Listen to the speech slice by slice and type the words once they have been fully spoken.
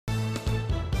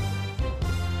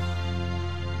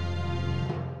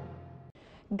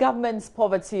Government's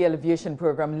poverty alleviation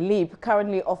program, LEAP,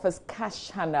 currently offers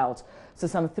cash handouts to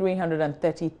some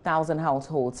 330,000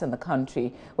 households in the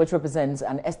country, which represents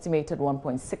an estimated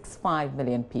 1.65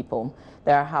 million people.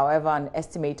 There are, however, an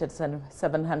estimated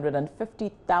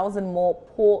 750,000 more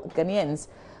poor Ghanaians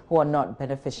who are not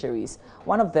beneficiaries.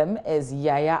 One of them is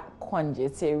Yaya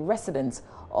Kwanjiit, a resident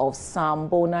of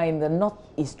Sambona in the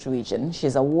northeast region. She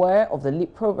is aware of the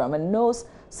LEAP program and knows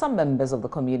some members of the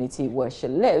community where she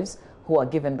lives who are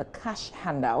given the cash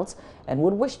handouts and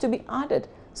would wish to be added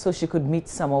so she could meet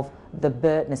some of the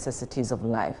bare necessities of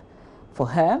life. For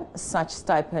her, such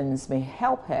stipends may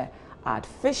help her add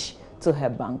fish to her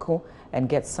banku and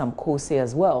get some kose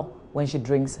as well when she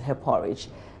drinks her porridge.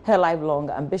 Her lifelong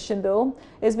ambition, though,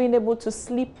 is being able to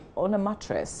sleep on a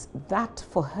mattress. That,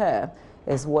 for her,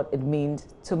 is what it means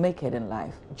to make it in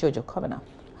life. Jojo Komina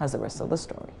has the rest of the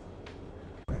story.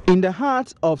 In the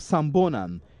heart of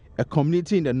Sambona, a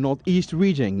community in the northeast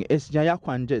region, is Yaya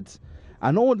Kwanjiit,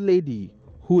 an old lady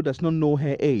who does not know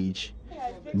her age,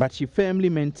 but she firmly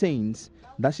maintains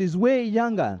that she's way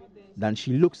younger than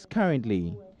she looks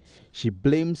currently. She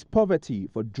blames poverty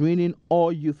for draining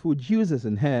all youthful juices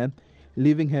in her,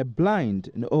 leaving her blind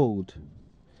and old.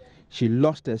 She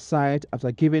lost her sight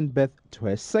after giving birth to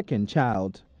her second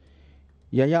child.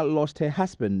 Yaya lost her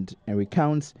husband and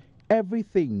recounts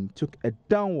everything took a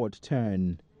downward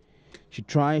turn. She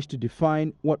tries to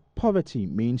define what poverty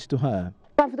means to her.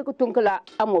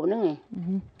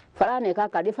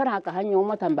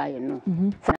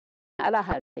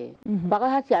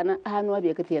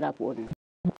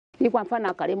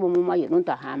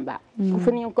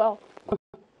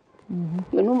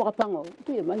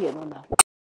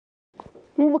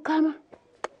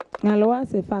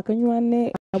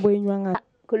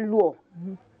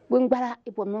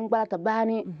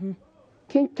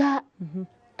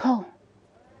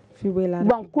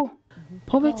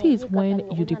 Poverty is when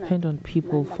you depend on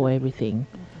people for everything.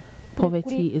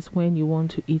 Poverty is when you want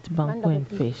to eat banku and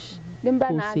fish,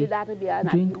 kose,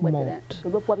 drink malt,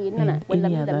 and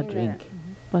any other drink,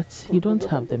 but you don't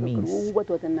have the means.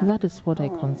 That is what I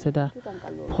consider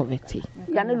poverty.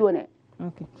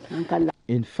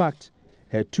 In fact,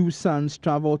 her two sons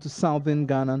traveled to southern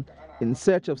Ghana in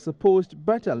search of supposed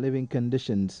better living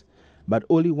conditions, but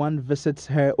only one visits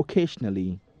her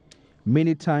occasionally.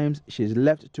 Many times she is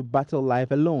left to battle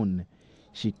life alone.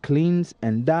 She cleans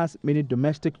and does many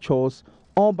domestic chores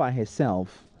all by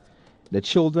herself. The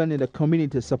children in the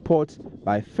community support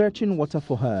by fetching water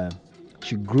for her.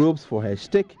 She gropes for her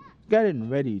stick, getting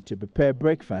ready to prepare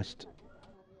breakfast.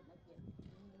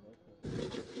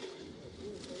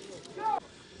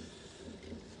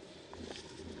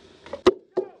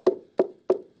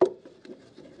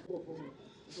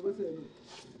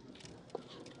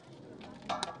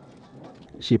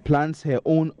 She plants her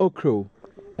own okra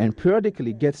and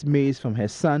periodically gets maize from her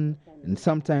son and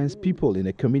sometimes people in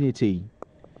the community.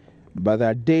 But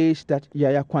there are days that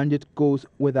Yaya Kwanjiit goes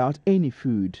without any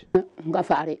food. There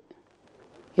are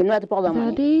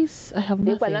days I have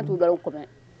nothing.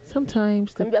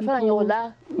 Sometimes the people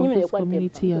of this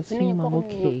community assume I'm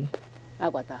okay.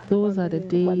 Those are the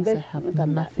days I have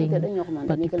nothing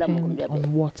but depend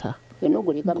on water.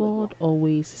 God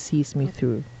always sees me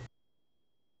through.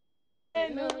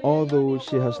 Although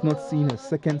she has not seen her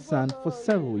second son for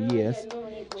several years,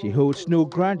 she holds no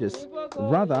grudges.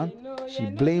 Rather, she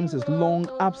blames his long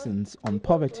absence on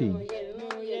poverty.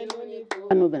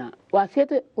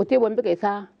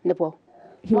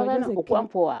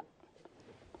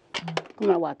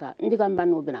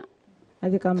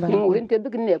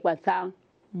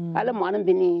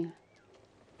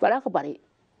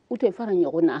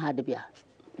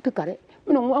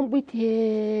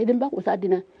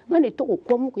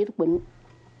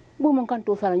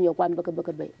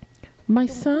 My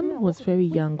son was very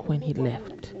young when he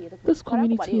left. This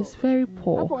community is very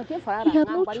poor. He had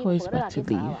no choice but to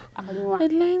leave. I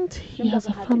learned he has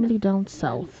a family down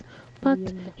south,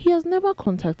 but he has never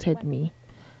contacted me.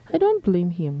 I don't blame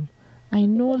him. I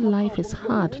know life is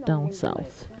hard down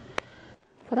south.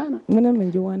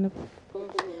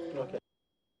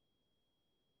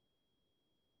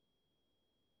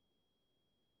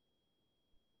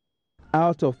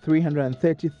 Out of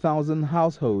 330,000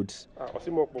 households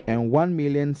and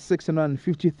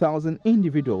 1,650,000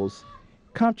 individuals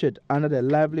captured under the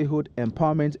Livelihood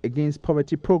Empowerment Against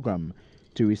Poverty program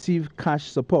to receive cash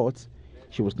support,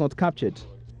 she was not captured.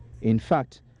 In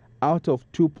fact, out of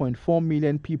 2.4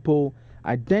 million people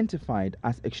identified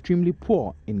as extremely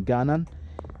poor in Ghana,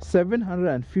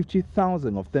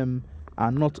 750,000 of them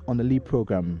are not on the LEAP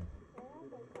program.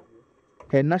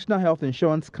 Her national health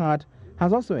insurance card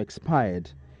has also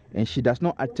expired, and she does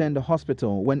not attend the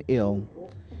hospital when ill.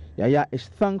 Yaya is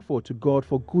thankful to God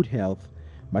for good health,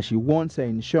 but she wants her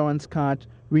insurance card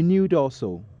renewed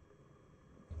also.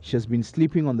 She has been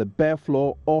sleeping on the bare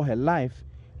floor all her life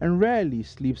and rarely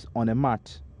sleeps on a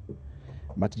mat.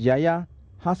 But Yaya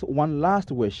has one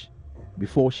last wish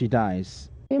before she dies.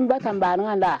 Before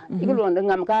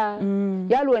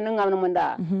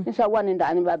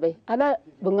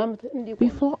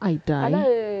I die,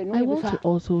 I want to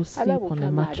also sleep on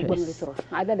a mattress.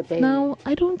 Now,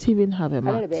 I don't even have a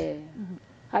mat.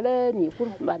 And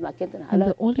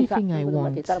the only thing I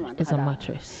want is a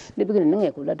mattress.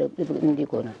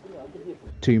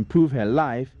 To improve her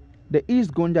life, the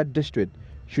East Gonja district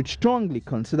should strongly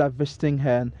consider visiting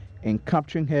her and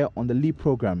capturing her on the LEAP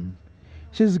program.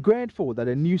 She is grateful that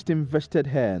the news team visited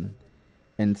her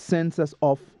and sends us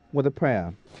off with a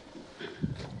prayer.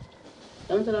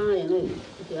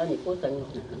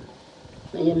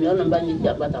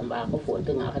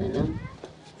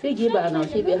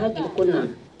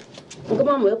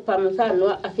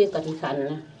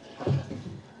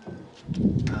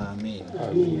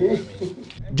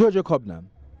 Jojo Kobna,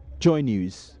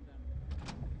 JoyNews.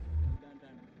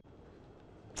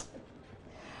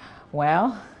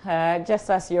 Well, just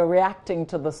as you're reacting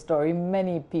to the story,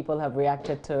 many people have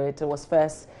reacted to it. It was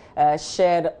first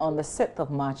shared on the 6th of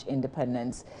March,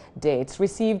 Independence Day. It's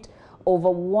received over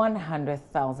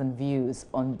 100,000 views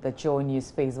on the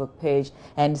JoyNews Facebook page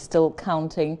and still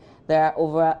counting. There are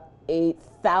over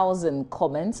 8,000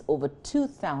 comments, over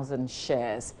 2,000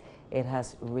 shares it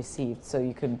has received. So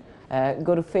you can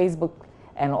go to Facebook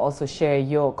and also share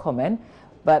your comment.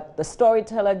 But the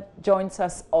storyteller joins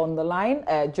us on the line,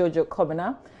 Jojo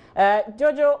Kobina.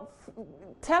 Jojo,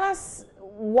 tell us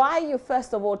why you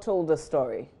first of all told the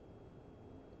story.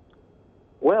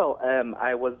 Well,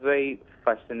 I was very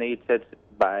fascinated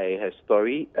by her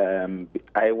story.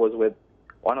 I was with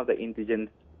one of the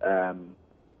indigents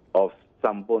of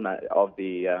Sambona, of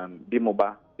the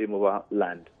Bimoba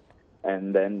land.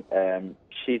 And then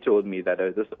she told me that there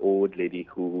was this old lady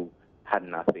who had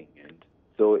nothing. And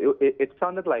so it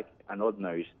sounded like an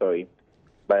ordinary story,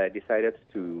 but I decided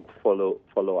to follow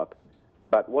up.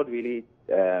 But what really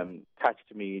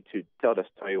touched me to tell the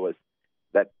story was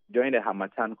that during the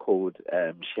Hamatan cold,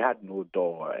 she had no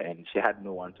door and she had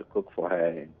no one to cook for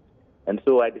her. And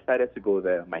so I decided to go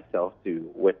there myself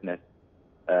to witness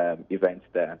events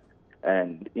there.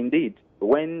 And indeed,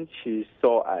 when she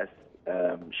saw us,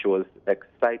 she was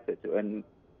excited when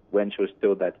she was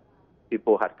told that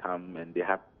people had come and they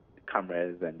have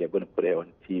cameras and they're going to put her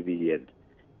on TV. And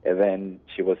then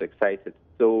she was excited.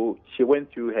 So she went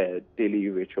through her daily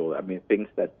ritual. I mean, things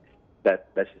that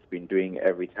she's been doing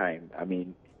every time. I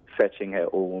mean, fetching her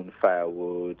own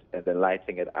firewood and then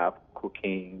lighting it up,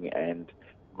 cooking and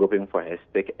groping for her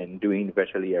stick and doing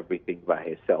virtually everything by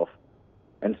herself.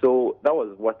 And so that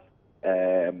was what,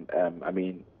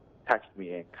 touched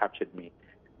me and captured me.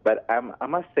 But I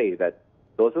must say that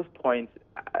there was this point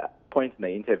in the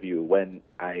interview when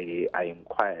I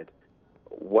inquired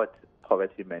what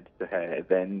poverty meant to her.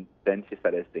 Then she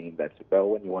started saying that, well,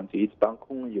 when you want to eat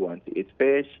bangkung, you want to eat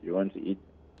fish, you want to eat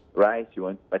rice,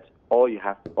 but all you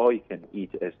can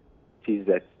eat is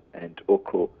cheeses and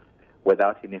okra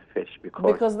without any fish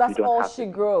because that's all she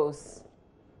grows.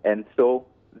 And so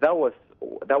that was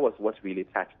what really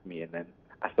touched me, and then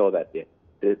I saw that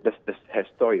her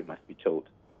story must be told.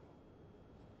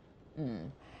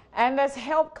 And there's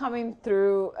help coming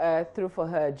through for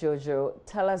her, Jojo.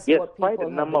 Tell us what people have been saying. Yes, quite a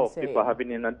number of people have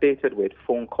been inundated with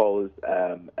phone calls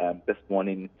this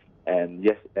morning, and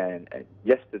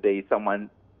yesterday someone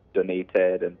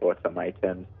donated and bought some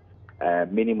items.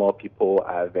 Many more people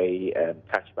are very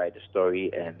touched by the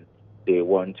story, and they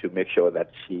want to make sure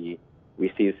that she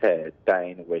receives her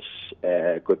dying wish,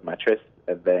 good mattress,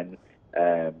 and then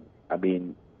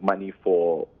money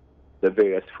for the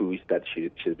various foods that she's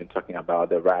been talking about,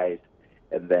 the rice,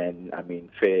 and then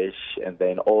fish, and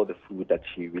then all the food that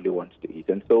she really wants to eat.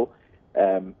 And so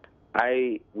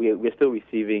we're still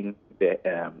receiving the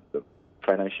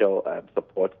financial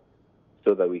support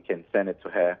so that we can send it to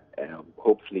her.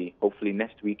 Hopefully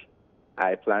next week.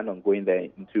 I plan on going there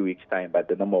in 2 weeks' time, but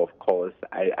the number of calls,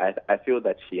 I feel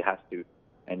that she has to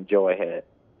enjoy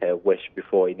her wish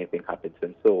before anything happens.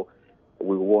 And so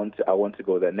I want to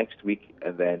go there next week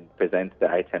and then present the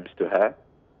items to her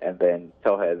and then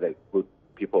tell her the good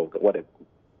people what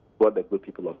the good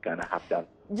people of Ghana have done.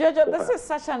 Jojo, this is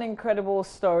such an incredible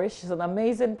story. She's an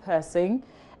amazing person.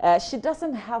 She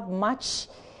doesn't have much,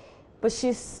 but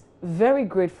she's very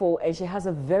grateful and she has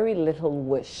a very little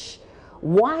wish.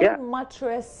 Why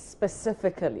mattress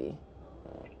specifically?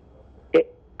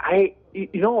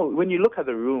 you know, when you look at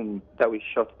the room that we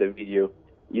shot the video,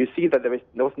 you see that there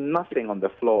was nothing on the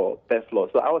floor, bare floor.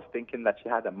 So I was thinking that she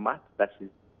had a mat that she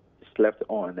slept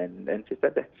on, and she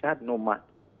said that she had no mat.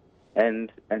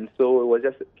 And so it was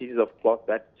just pieces of cloth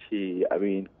that she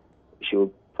would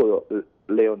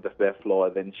lay on the bare floor,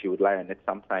 then she would lie on it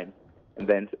sometimes. And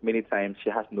then many times she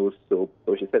has no soap.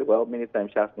 So she said, well, many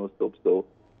times she has no soap, so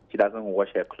she doesn't wash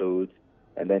her clothes.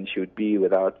 And then she would be she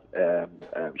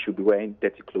would be wearing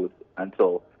dirty clothes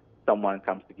until someone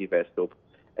comes to give her soap.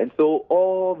 And so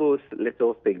all those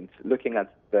little things, looking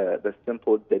at the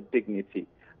simple, the dignity,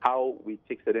 how we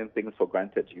take certain things for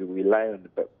granted. You rely on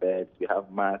the beds, we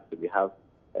have mats, we have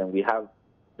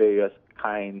various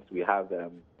kinds, we have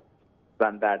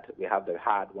standard, we have the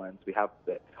hard ones, we have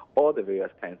all the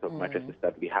various kinds of mattresses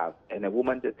that we have. And a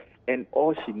woman and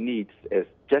all she needs is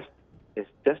just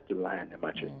to lie on a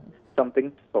mattress,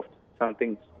 something soft,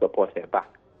 something to support her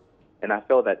back. And I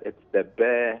felt that it's the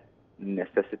bare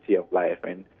necessity of life,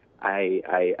 and I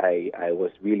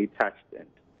was really touched, and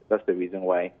that's the reason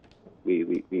why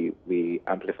I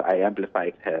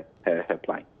amplified her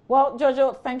plight. Well,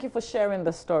 Jojo, thank you for sharing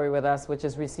the story with us, which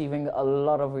is receiving a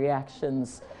lot of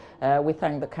reactions. We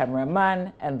thank the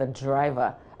cameraman and the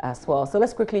driver as well. So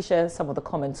let's quickly share some of the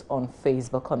comments on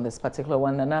Facebook on this particular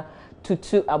one. Nana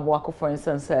Tutu Amwako, for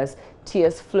instance, says,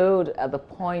 tears flowed at the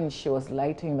point she was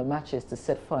lighting the matches to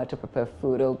set fire to prepare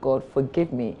food. Oh God,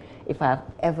 forgive me if I have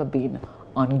ever been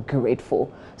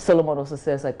ungrateful. Solomon also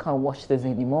says, I can't watch this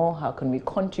anymore. How can we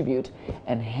contribute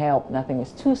and help? Nothing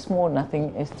is too small,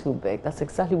 nothing is too big. That's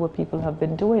exactly what people have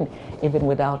been doing, even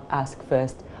without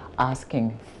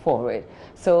asking for it.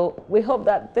 So we hope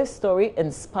that this story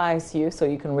inspires you so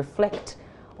you can reflect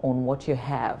on what you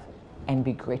have and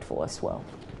be grateful as well.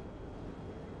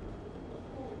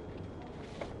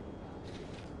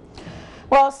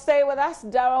 Well, stay with us.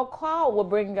 Darrell Kwao will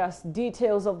bring us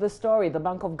details of the story. The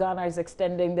Bank of Ghana is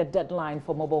extending the deadline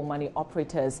for mobile money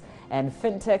operators and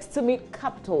fintechs to meet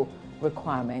capital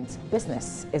requirements.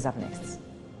 Business is up next.